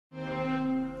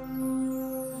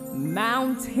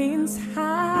Mountains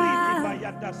high,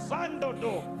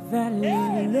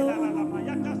 valley low,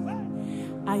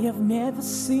 I have never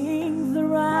seen the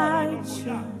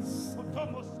righteous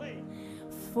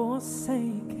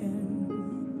forsaken.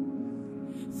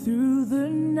 Through the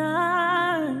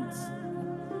night,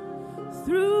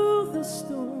 through the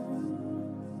storm,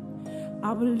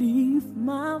 I will leave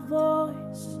my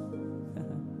voice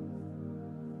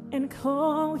and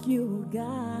call you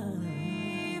God.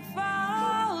 We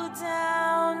fall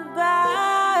down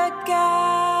by God.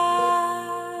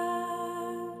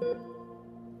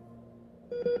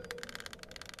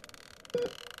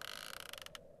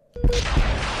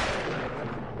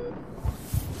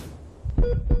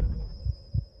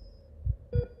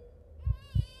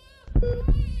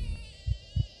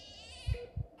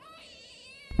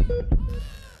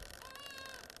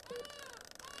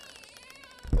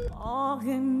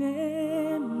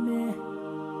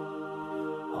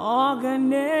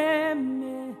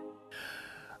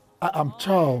 I am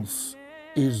Charles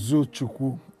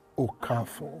Izuchukwu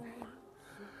Okafor.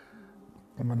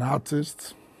 I'm an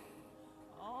artist,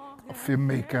 a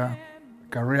filmmaker,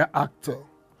 career actor,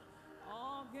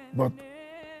 but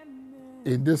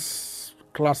in this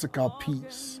classical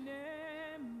piece,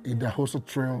 IDAHOSA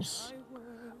Trails,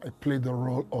 I played the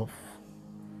role of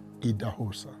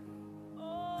IDAHOSA.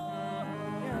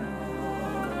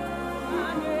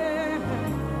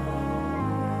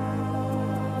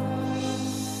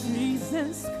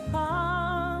 Seasons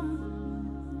come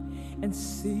and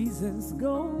seasons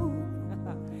go.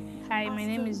 Hi, my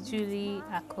name is Julie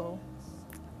Ako,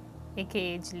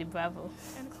 aka Julie Bravo.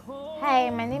 Hi,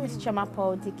 my name is Choma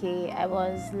Paul DK. I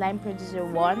was line producer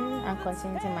 1 and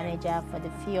continuity manager for the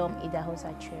film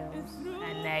IDAHOSA Trails.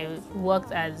 And I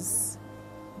worked as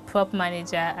prop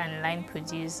manager and line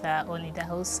producer on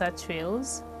IDAHOSA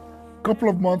Trails. A couple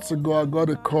of months ago, I got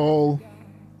a call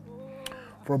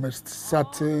from a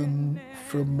certain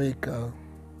filmmaker,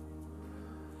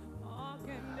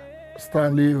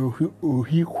 STANLEE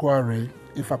Ohikhuare,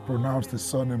 if I pronounced his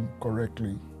surname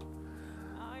correctly.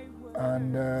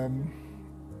 And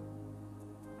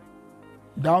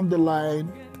down the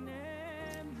line,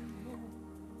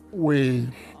 we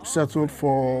settled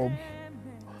for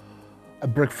a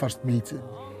breakfast meeting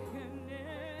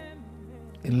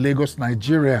in Lagos,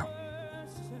 Nigeria.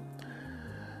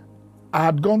 I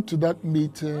had gone to that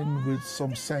meeting with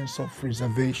some sense of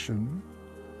reservation,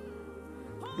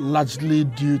 largely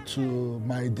due to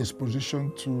my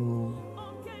disposition to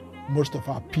most of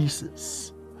our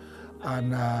pieces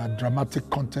and dramatic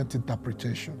content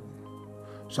interpretation.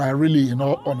 So I really, in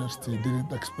all honesty,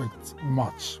 didn't expect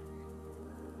much.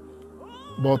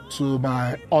 But to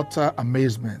my utter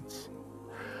amazement,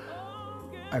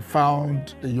 I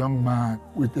found a young man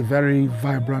with a very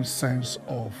vibrant sense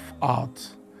of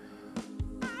art.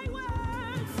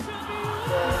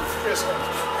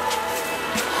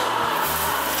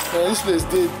 Yeah, this place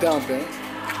is damp, eh?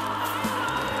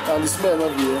 And the smell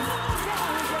not here.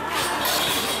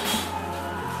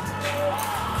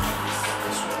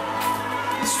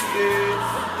 This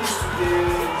today,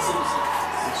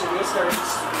 so let's carry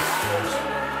this.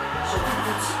 So we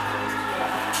put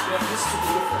this to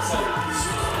the left side, this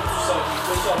to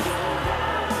the side,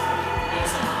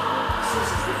 yes, so this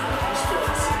is different.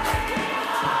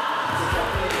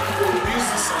 So we use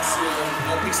this as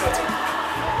a mixer table.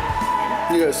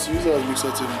 Yes, use it as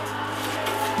mixer table.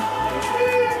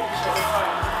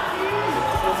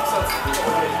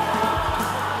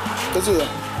 Let's do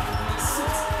that.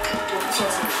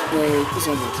 No, this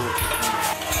on the top.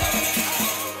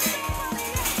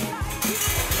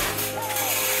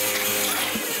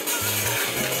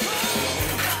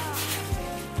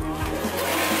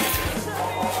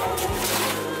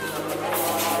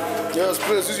 Yes,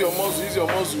 please use your muzzle, use your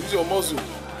muzzle, use your muzzle.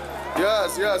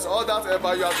 Yes, yes, all that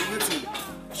eba you have been eating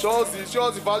shows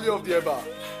the value of the eba.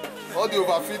 All the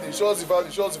overfeeding shows the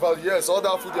value, Yes, all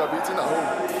that food you have been eating at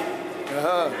home.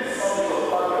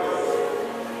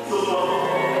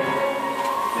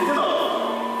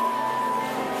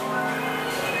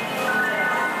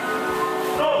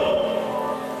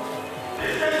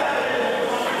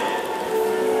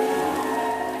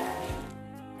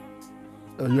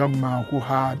 A young man who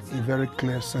had a very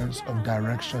clear sense of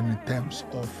direction in terms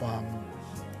of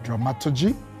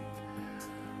dramaturgy,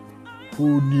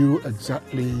 who knew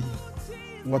exactly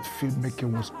what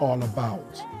filmmaking was all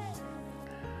about.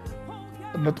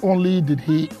 Not only did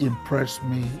he impress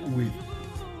me with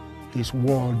his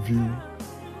worldview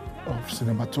of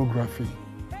cinematography,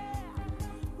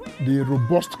 the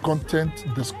robust content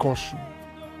discussion,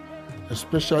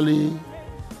 especially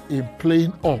in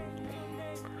playing up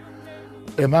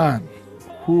a man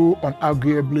who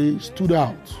unarguably stood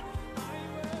out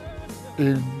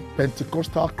in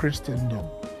Pentecostal Christendom,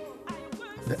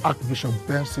 the Archbishop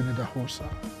Benson IDAHOSA,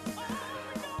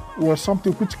 was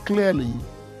something which clearly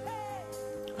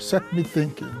set me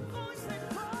thinking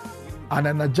and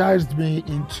energized me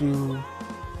into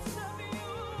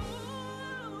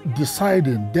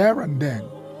deciding there and then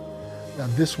that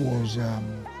this was a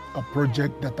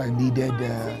project that I needed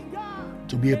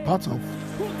to be a part of.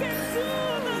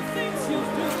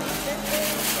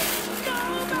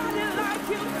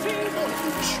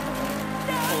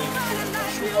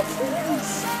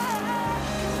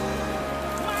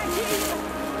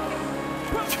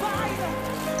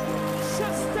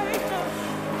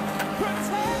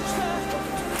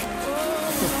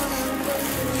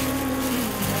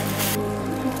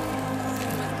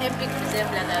 Epic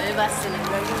resemblance I've ever seen in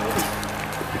Hollywood.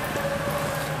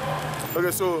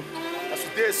 Okay, so as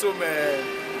today, so man,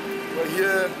 we're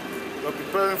here, we're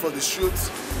preparing for the shoot.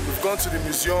 We've gone to the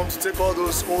museum to take all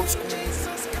those old school,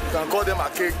 you can call them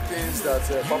archaic things that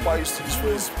Papa used to use for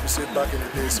his crusade back in the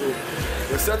day. So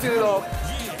we're setting it up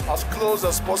as close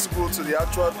as possible to the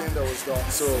actual thing that was done.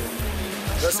 So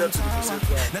let's head to the crusade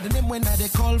ground. Now the name when they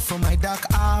call from my dark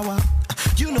hour,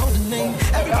 you know the name.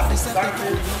 Everybody said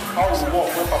exactly how we walk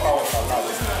when Papa was alive.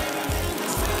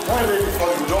 Why they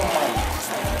because we don't mind.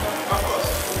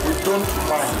 We don't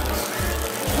mind.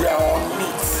 We are on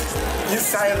meat,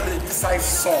 inside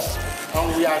song, and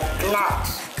we are glad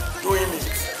doing it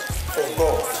for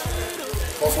God.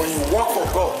 Because when you work for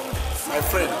God, my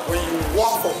friend, when you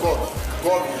work for God,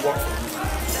 God will work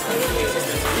for you.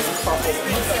 This is part of it.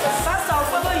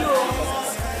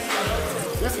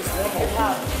 This is one of the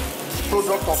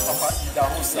product of Papa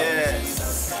IDAHOSA. Yes.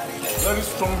 Very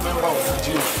strong member of the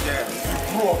gym. Yes. He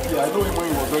grew up here. I know him when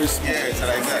he was very small. Yes,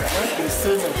 like that. When they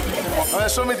say and pick him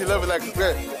up. Show me the level, like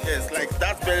where? Yes, like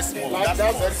that very small. Like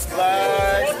that very small.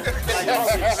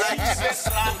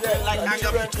 Like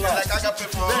agape.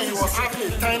 Then he was actually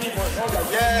a tiny boy.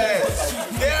 Yes.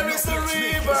 There is a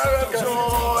river of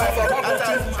joy.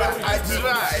 I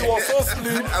tried. He was so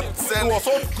slim. He was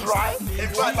so dry.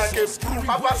 It was like a proof.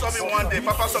 Papa saw me one day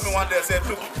and said,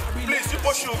 look, please,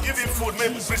 people should give him food,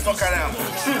 maybe please not carry him.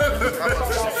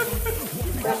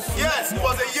 Yes, it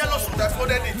was a yellow suit that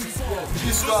folded it. It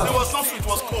was not suit, it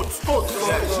was coat.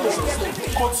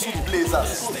 Coat suit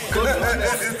blazers.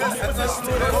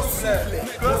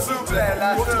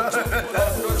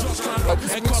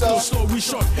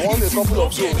 Won a couple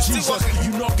of shows.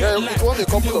 Yeah, it won a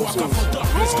couple of shows.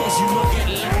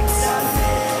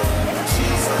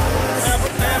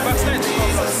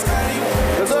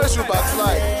 There's no issue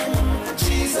backslide.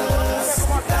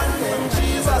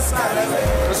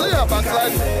 So you're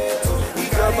backsliding.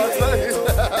 You're backsliding.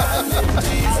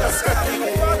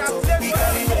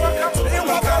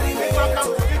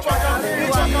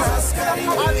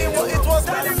 And it was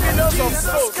many millions of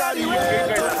souls.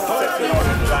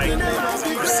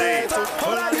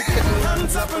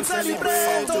 Hands up and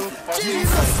celebrate.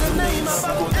 Jesus, the name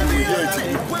above every other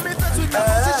name. When we touch with the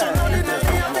position, only the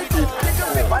name of the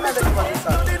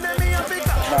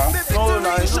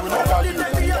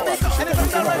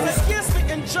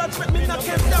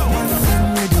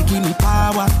they give me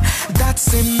power. That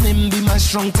same name be my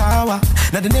strong tower.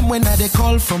 Now the name when they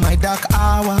call from my dark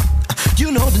hour.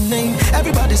 You know the name.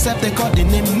 Everybody said they call the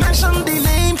name. Mention the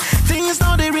name. Things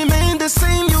now they remain the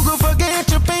same. You go forget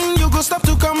your pain. You go stop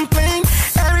to complain.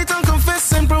 Every tongue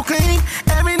confess and proclaim.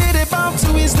 Every knee they bow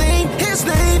to his name. His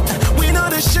name. We know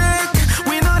the shake.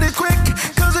 We know the quick.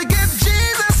 Cause we get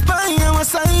Jesus by our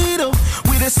side. Oh.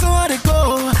 We the soar they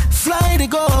go. Fly they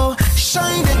go.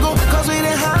 Shine they go. Cause we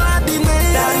the hard the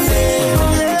name. That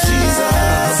name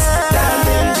Jesus. That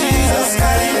name Jesus.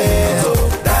 Carry weight.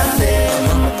 That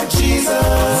name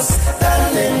Jesus. That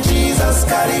name Jesus.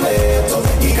 Carry weight.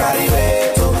 He carry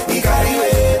weight. He carry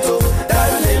weight.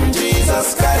 That name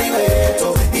Jesus. Carry weight.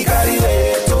 He carry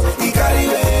weight. He carry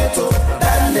weight.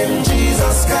 That name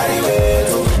Jesus. Carry weight.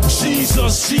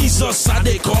 Jesus, I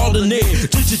they call the name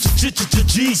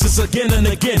Jesus again and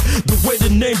again. The way the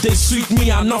name they sweet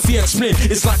me, I not fear explain.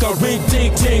 It's like a ring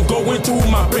ting ting going through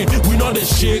my brain. We know they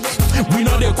shake, we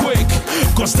know they quick.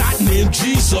 Cause that name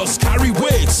Jesus carry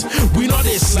weight. We know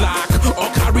they slack or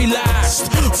carry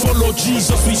last. Follow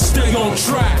Jesus, we stay on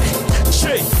track.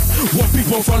 Check what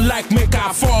people for like make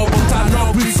I fall, but I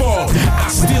know before I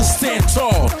still stand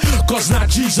tall. Cause now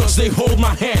Jesus they hold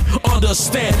my hand,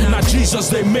 understand. Now Jesus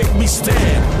they make me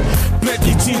stand.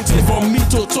 Plenty tinted for me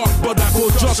to talk, but I go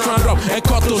just round up and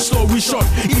cut the story short.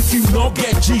 If you not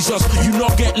get Jesus, you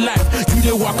not get life. You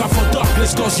they walk out for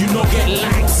darkness cause you not get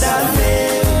light. That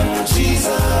name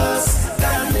Jesus,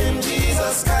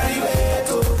 carry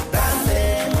weight.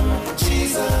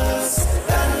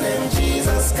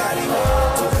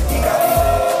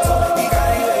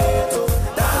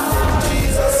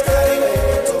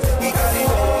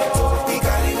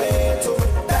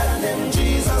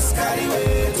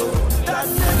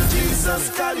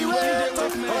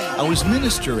 I was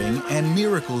ministering and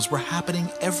miracles were happening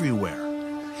everywhere.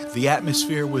 The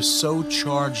atmosphere was so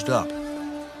charged up.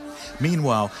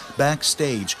 Meanwhile,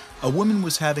 backstage, a woman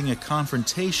was having a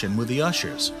confrontation with the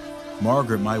ushers.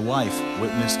 Margaret, my wife,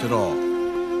 witnessed it all.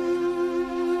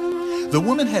 The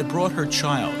woman had brought her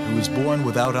child, who was born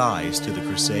without eyes, to the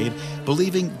crusade,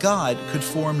 believing God could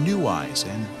form new eyes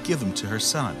and give them to her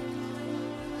son.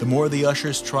 The more the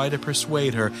ushers tried to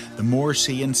persuade her, the more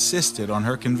she insisted on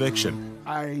her conviction.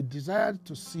 I desired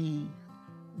to see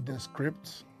the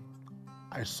script.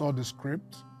 I saw the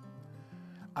script.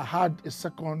 I had a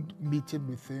second meeting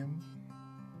with him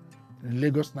in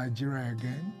Lagos, Nigeria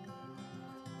again.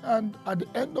 And at the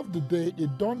end of the day,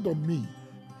 it dawned on me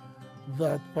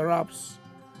that perhaps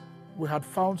we had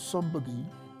found somebody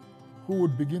who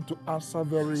would begin to answer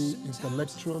very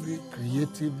intellectually,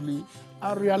 creatively,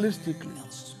 and realistically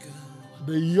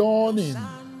the yawning,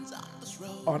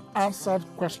 unanswered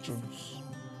questions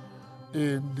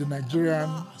in the Nigerian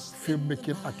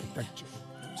filmmaking architecture.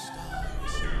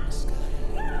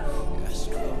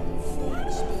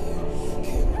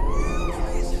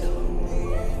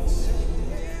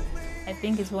 I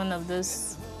think it's one of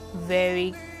those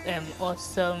very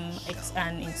awesome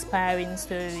and inspiring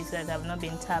stories that have not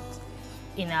been tapped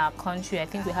in our country. I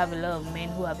think we have a lot of men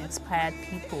who have inspired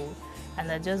people, and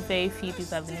that just very few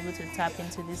people have been able to tap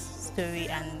into this story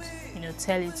and, you know,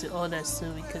 tell it to others so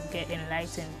we could get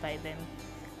enlightened by them.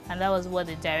 And that was what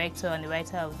the director and the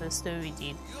writer of the story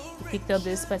did. He picked up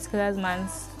this particular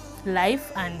man's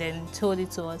life and then told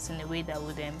it to us in a way that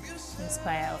would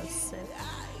inspire us.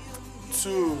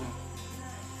 2,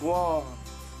 1,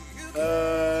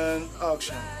 and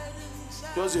action.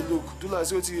 Just a look. Do like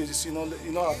what you see. You're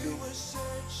not happy.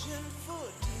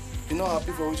 You're not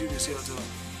happy for what you see at all.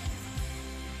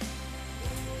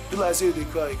 Do like say they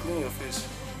cry. Clean your face.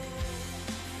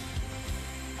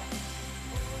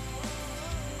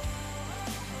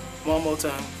 One more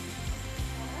time.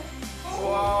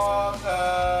 1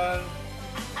 and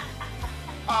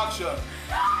action.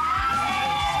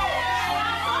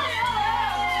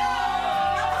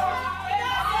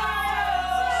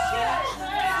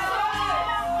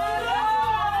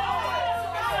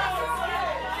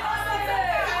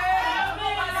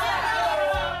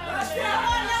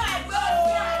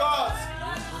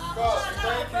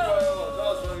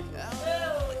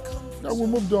 Now we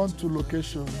moved on to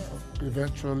location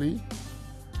eventually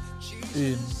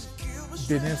in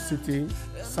Benin City,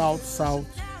 South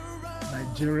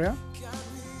Nigeria,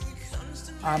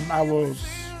 and I was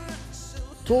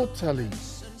totally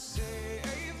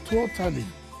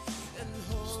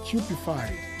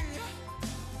stupefied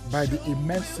by the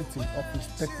immensity of his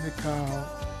technical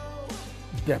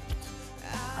depth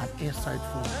and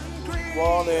insightful.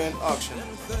 1 and action.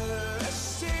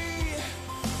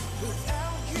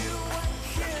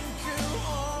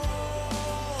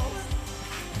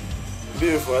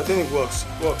 Beautiful. I think it works.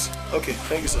 Okay,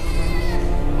 thank you, sir.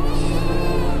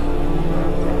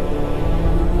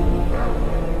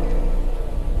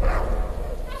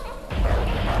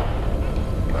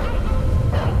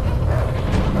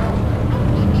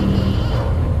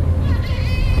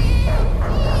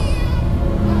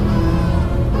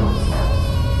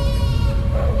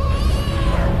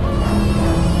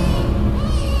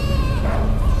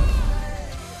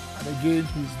 And again,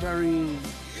 he's very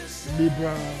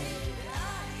liberal,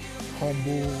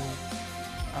 humble,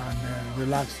 and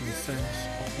relaxing sense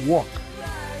of work.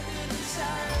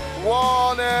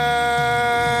 1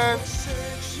 and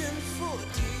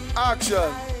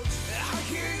action.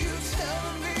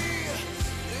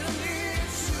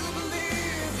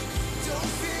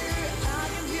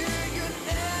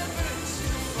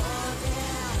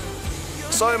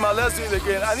 Sorry, man, let's do it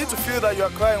again. I need to feel that you're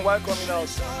crying while coming out.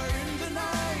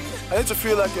 I need to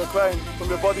feel like you're crying from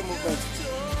your body movement.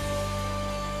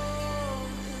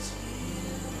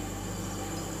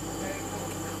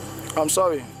 I'm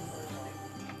sorry.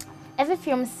 Every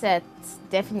film set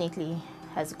definitely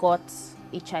has got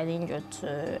a challenge or two,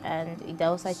 and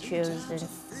IDAHOSA chose it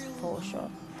for sure.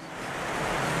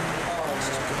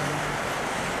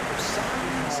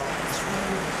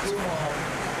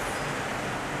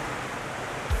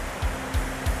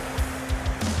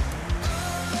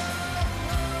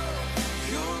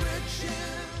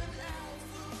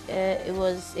 It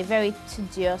was a very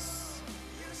tedious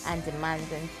and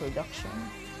demanding production.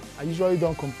 I usually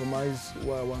don't compromise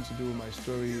what I want to do with my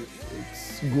story.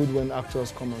 It's good when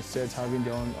actors come on set having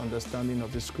their own understanding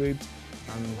of the script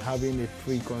and having a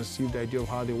preconceived idea of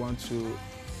how they want to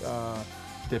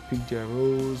depict their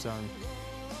roles and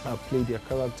play their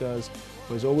characters.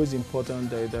 But it's always important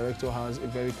that a director has a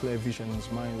very clear vision in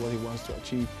his mind, what he wants to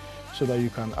achieve, so that you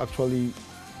can actually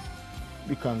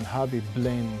we can have a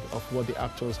blend of what the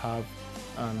actors have,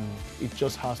 and it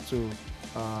just has to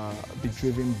be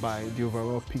driven by the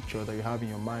overall picture that you have in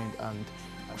your mind. And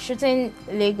shooting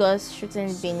Lagos,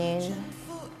 shooting Benin,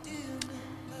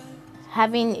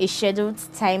 having a scheduled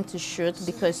time to shoot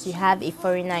because you have a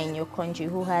foreigner in your country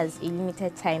who has a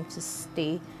limited time to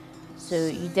stay. So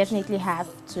you definitely have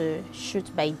to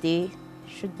shoot by day,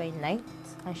 shoot by night,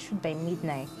 and shoot by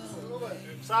midnight.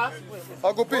 Sir,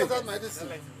 Agopi. You don't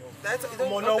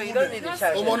need the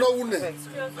child.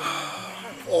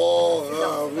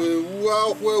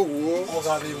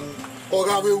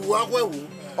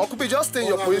 Agopi, just stay in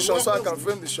your position so I can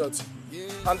frame the shot.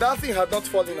 And that thing had not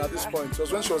fallen at this point. It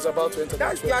was when she was about to enter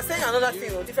that. You are saying another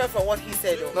thing, different from what he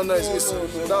said. No, that was too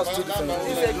different. That was too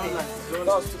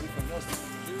different.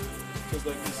 Just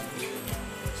like this.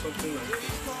 Something like this.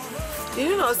 Did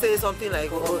you not say something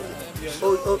like,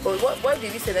 what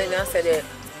did he say that? He now said,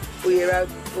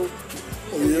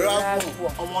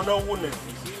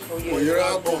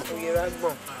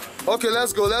 okay,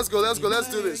 let's go, let's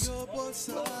do this.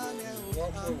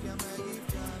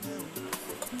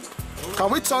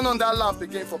 Can we turn on that lamp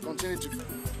again for continuity?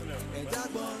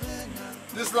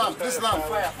 This lamp.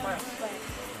 Fire.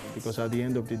 Because at the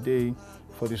end of the day,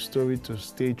 for the story to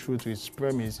stay true to its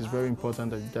premise, it's very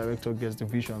important that the director gets the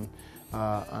vision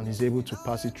and is able to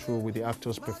pass it through with the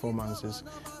actors' performances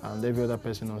and every other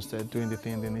person on set doing the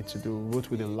thing they need to do, both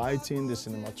with the lighting, the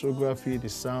cinematography, the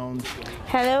sound.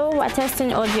 Hello, we're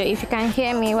testing audio. If you can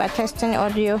hear me, we're testing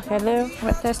audio. Hello,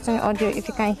 we're testing audio. If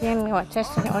you can hear me, we're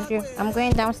testing audio. I'm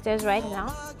going downstairs right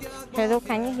now. Hello,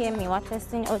 can you hear me? We're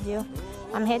testing audio.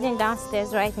 I'm heading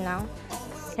downstairs right now.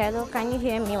 Hello, can you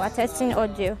hear me? We're testing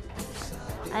audio.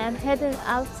 I am heading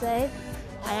outside.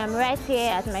 I am right here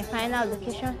at my final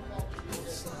location.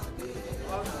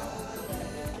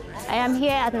 I am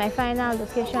here at my final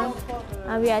location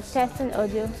and we are testing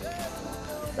audio.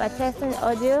 We're testing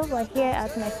audio. We're here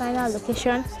at my final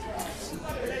location.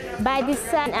 By the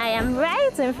sun, I am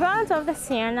right in front of the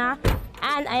Sienna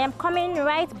and I am coming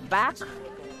right back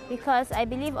because I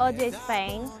believe audio is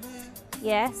fine.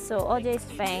 Yes, so audio is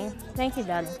fine. Thank you,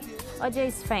 darling. Audio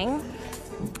is fine.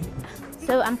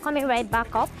 So I'm coming right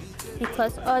back up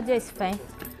because audio is fine.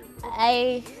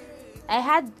 I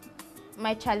had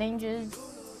my challenges,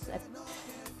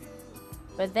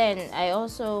 but then I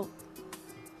also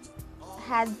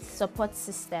had support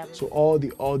system. So all the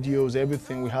audios,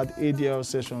 everything, we had ADR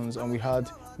sessions and we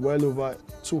had well over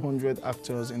 200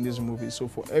 actors in this movie. So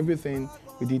for everything,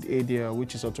 we did ADR,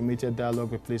 which is automated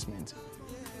dialogue replacement.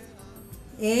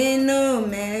 Eno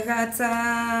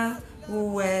megata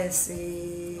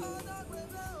uwesi.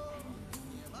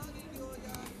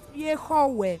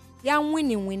 Yehowe ya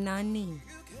winani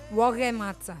woge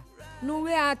mata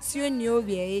nuwe atio ni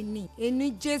owie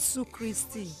eni Jesu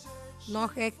Kristi no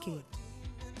heke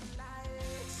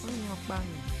onyo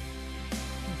pami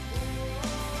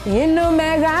inu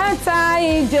megata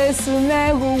I Jesu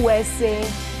megu wese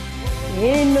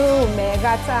inu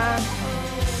megata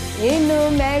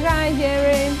inu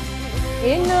megajere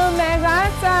inu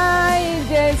megata I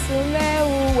Jesu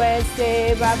megu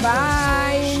wese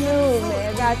baba inu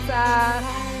megata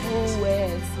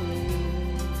wese.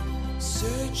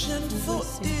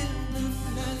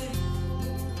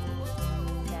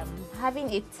 Having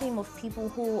a team of people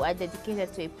who are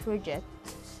dedicated to a project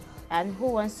and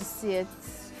who wants to see it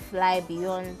fly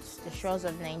beyond the shores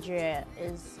of Nigeria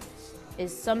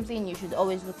is something you should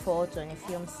always look forward to on a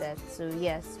film set. So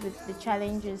yes, with the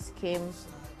challenges came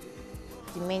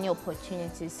the many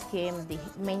opportunities, came the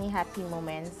many happy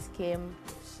moments, came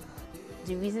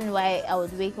the reason why I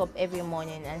would wake up every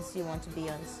morning and still want to be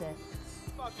on set.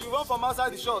 You run from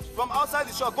outside the shot. From outside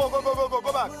the shot. Go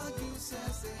back.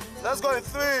 Let's go in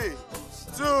 3,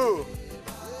 2,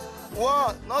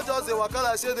 1. Not just the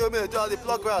wakala say they may do the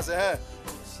plug grass.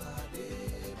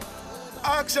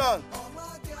 Action.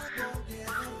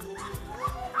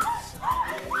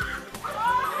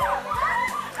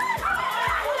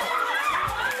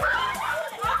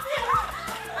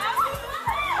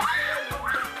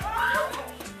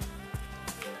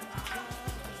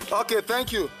 Okay,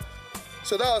 thank you.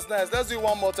 So that was nice. Let's do it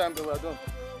one more time till we're done.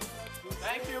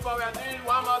 Thank you, but we are doing it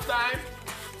one more time.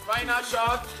 Final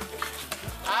shot.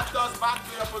 Actors back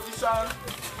to your position.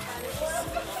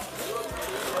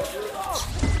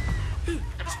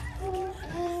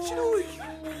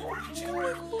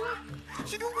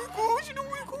 She don't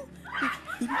wiggle.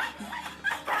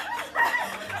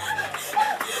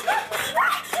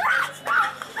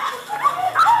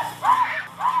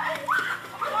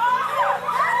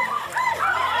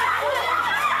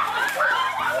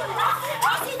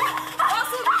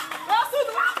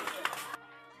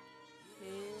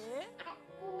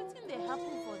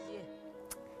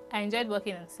 enjoyed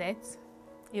working on set.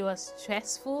 It was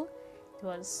stressful, it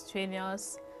was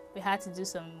strenuous. We had to do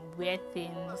some weird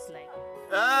things like...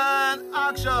 And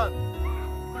action!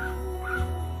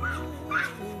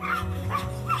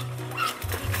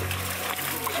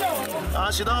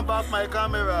 And she don't back my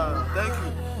camera. Thank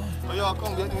you. Oh yeah,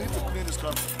 come get. We need to clean this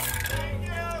crap.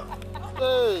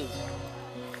 Hey.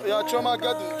 Oh yeah, Choma,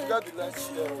 get the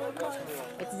lens.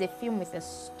 It is a film with a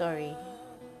story.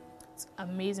 It's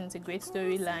amazing. It's a great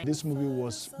storyline. This movie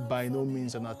was by no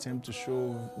means an attempt to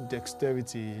show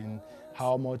dexterity in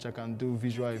how much I can do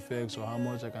visual effects or how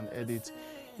much I can edit.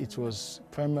 It was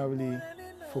primarily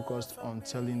focused on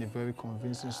telling a very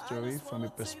convincing story from a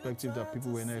perspective that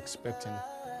people were not expecting.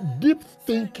 Deep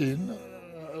thinking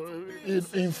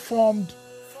it informed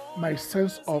my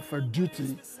sense of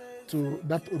duty to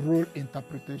that role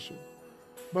interpretation.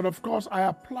 But of course, I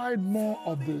applied more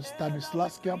of the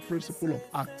Stanislavskian principle of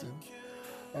acting,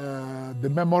 the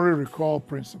memory recall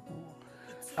principle.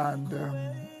 And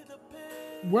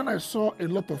when I saw a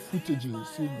lot of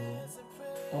footages, you know,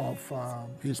 of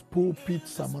his pulpit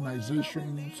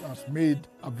sermonizations as made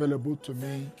available to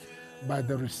me by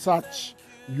the research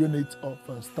unit of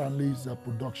STANLEE's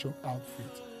production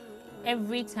outfit.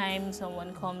 Every time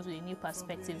someone comes with a new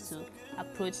perspective to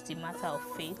approach the matter of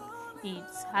faith, it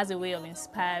has a way of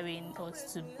inspiring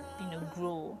us to, you know,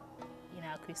 grow in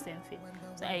our Christian faith.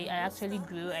 So I actually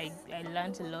grew, I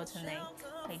learned a lot, and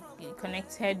I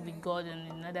connected with God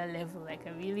on another level. Like,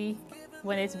 I really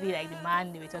wanted to be like the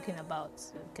man they were talking about,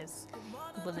 because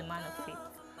he was a man of faith.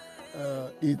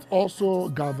 It also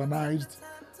galvanized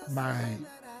my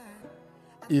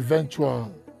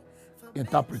eventual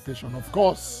interpretation. Of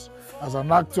course, as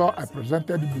an actor, I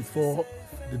presented it before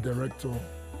the director,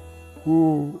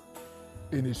 who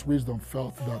in his wisdom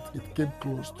felt that it came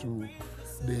close to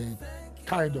the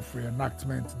kind of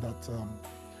reenactment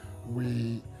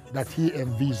that he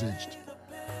envisaged.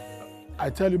 I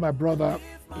tell you, my brother,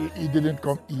 it didn't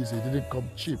come easy, it didn't come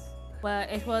cheap. Well,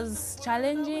 it was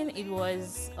challenging, it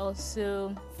was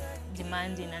also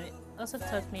demanding, and it also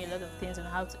taught me a lot of things on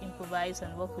how to improvise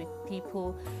and work with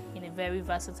people in a very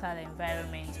versatile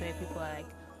environment where people are like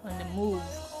on the move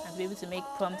and be able to make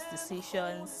prompt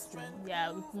decisions.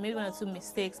 Yeah, we made one or two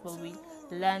mistakes, but we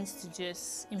learned to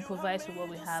just improvise with what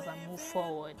we have and move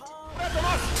forward.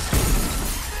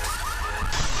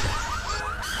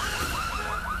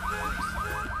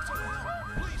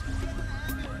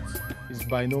 It's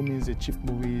by no means a cheap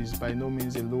movie, it's by no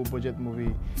means a low-budget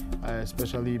movie,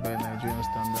 especially by Nigerian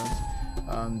standards.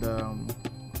 And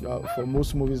for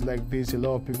most movies like this, a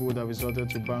lot of people would have resorted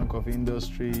to Bank of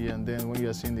Industry, and then when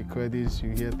you're seeing the credits,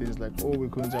 you hear things like, oh, we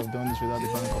couldn't have done this without the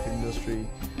Bank of Industry.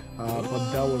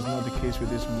 But that was not the case with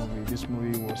this movie. This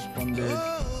movie was funded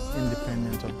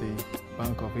independent of the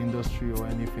Bank of Industry or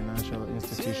any financial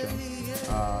institution.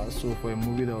 So for a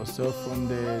movie that was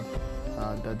self-funded,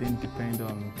 that didn't depend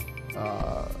on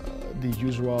the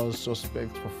usual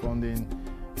suspect for funding,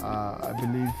 I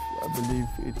believe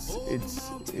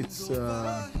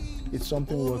it's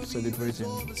something worth celebrating,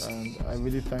 and I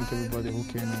really thank everybody who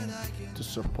came in to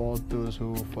support those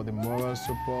who, for the moral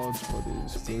support, for the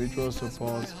spiritual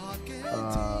support,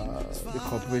 the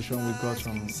cooperation we got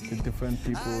from the different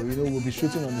people. You know, we'll be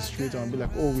shooting on the street and be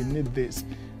like, oh, we need this,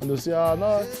 and they'll say,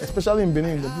 no, especially in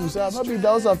Benin, the people say, maybe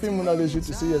that was a film when they shoot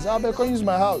to say yes, I can use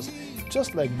my house.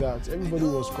 Just like that, everybody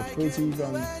was cooperative,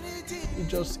 and it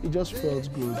just felt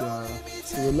good.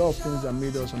 There were a lot of things that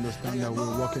made us understand that we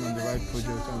were working on the right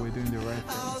project and we're doing the right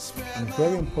things. And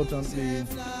very importantly,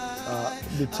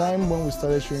 the time when we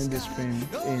started showing this film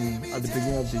at the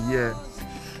beginning of the year,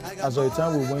 as of the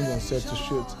time we went on set to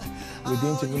shoot, we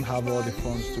didn't even have all the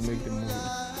funds to make the movie.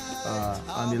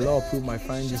 And a lot of people might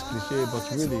find this cliche, but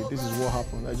really, this is what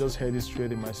happened. I just heard it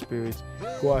straight in my spirit.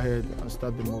 Go ahead and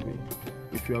start the movie.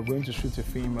 If you are going to shoot a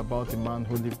film about a man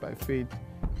who lived by faith,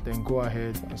 then go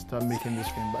ahead and start making this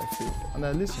film by faith. And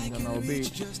I listened and I obeyed.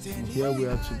 And here we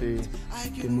are today.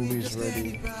 The movie is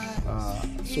ready.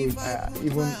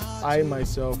 Even I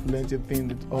myself learned a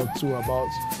thing or two about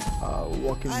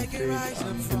walking in faith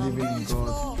and believing in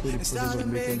God through the process of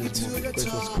making this movie. Because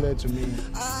it was clear to me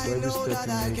for every step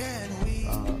we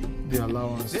make, the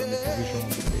allowance and the provision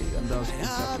will be made. And that's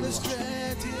exactly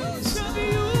what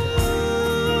happened.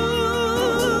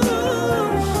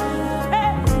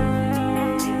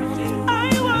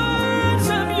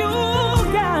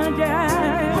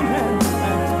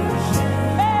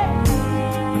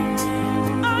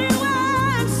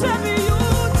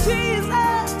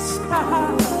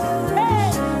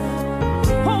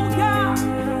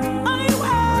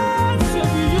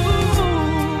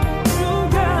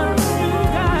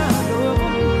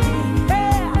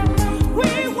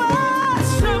 We want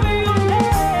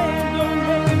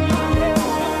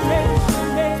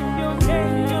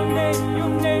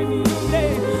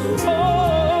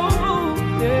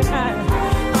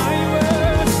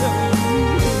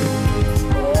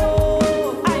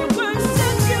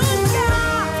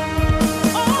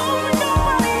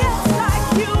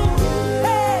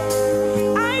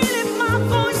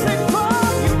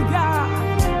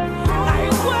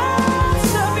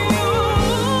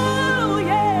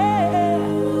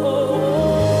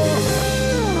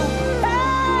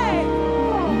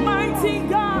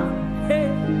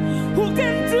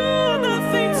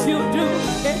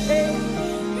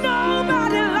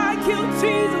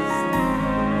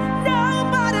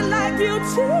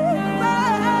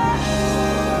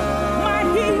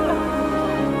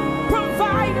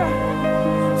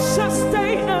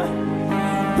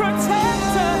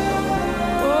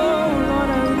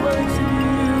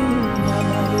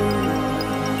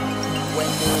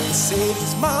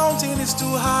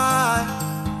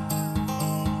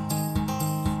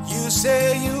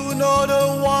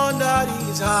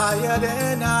tired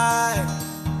and I.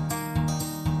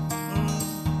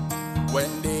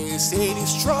 When they say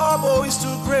this trouble is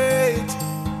too great,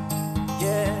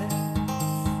 yeah.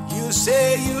 You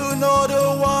say you know the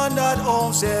one that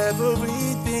owns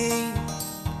everything.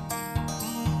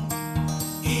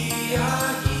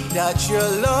 That your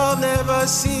love never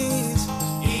ceases,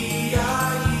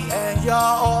 and you're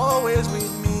always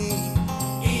with me.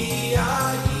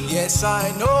 Yes,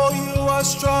 I know you are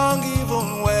strong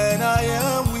even when I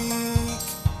am weak.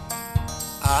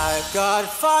 I've got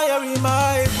fire in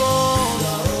my bones,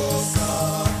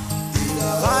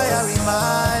 fire in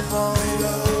my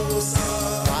bones.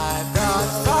 I've got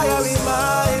fire in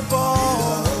my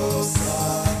bones,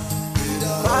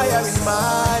 fire in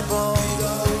my bones.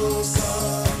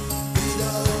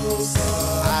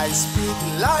 I speak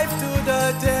life to the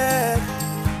dead,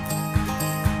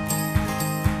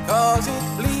 'cause it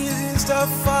pleases the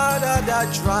Father that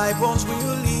dry bones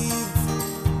will live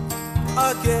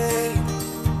again.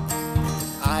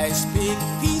 I speak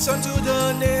peace unto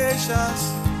the nations,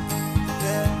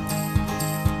 yeah,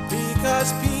 because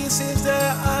peace is the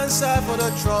answer for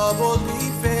the trouble we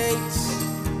face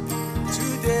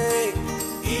today.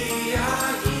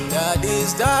 That this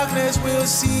darkness will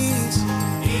cease,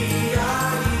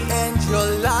 and your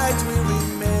light will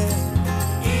remain.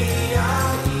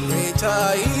 Greater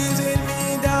is in me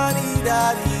than he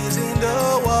that is in the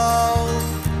world.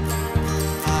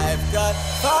 I've got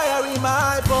fire in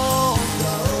my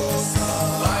bones,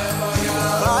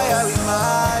 fire in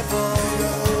my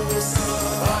bones,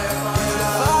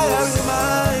 fire in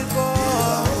my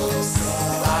bones.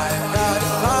 I've got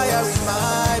fire in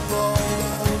my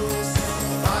bones,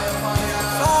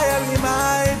 fire in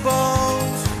my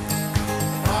bones,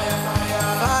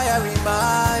 fire in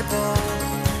my bones,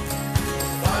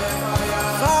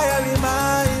 fire in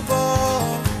my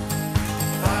bones,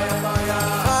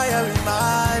 fire in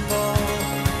my bones.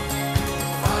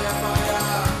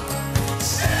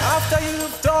 After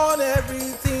you've done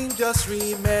everything, just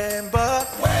remember,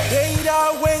 they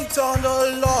that wait on the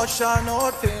Lord shall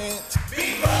not faint.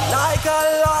 Like a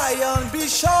lion, be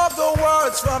sharp the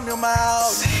words from your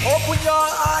mouth. Open your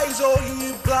eyes, oh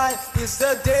ye blind, it's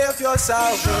the day of your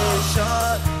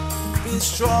salvation. Be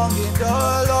strong in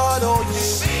the Lord, oh ye.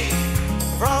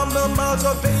 From the mouth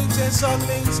of babes and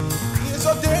sucklings, he is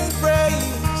ordained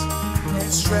praise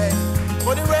and strength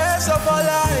for the rest of our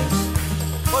lives,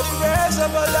 for the rest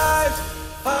of our lives.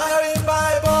 Fire in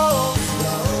my bones.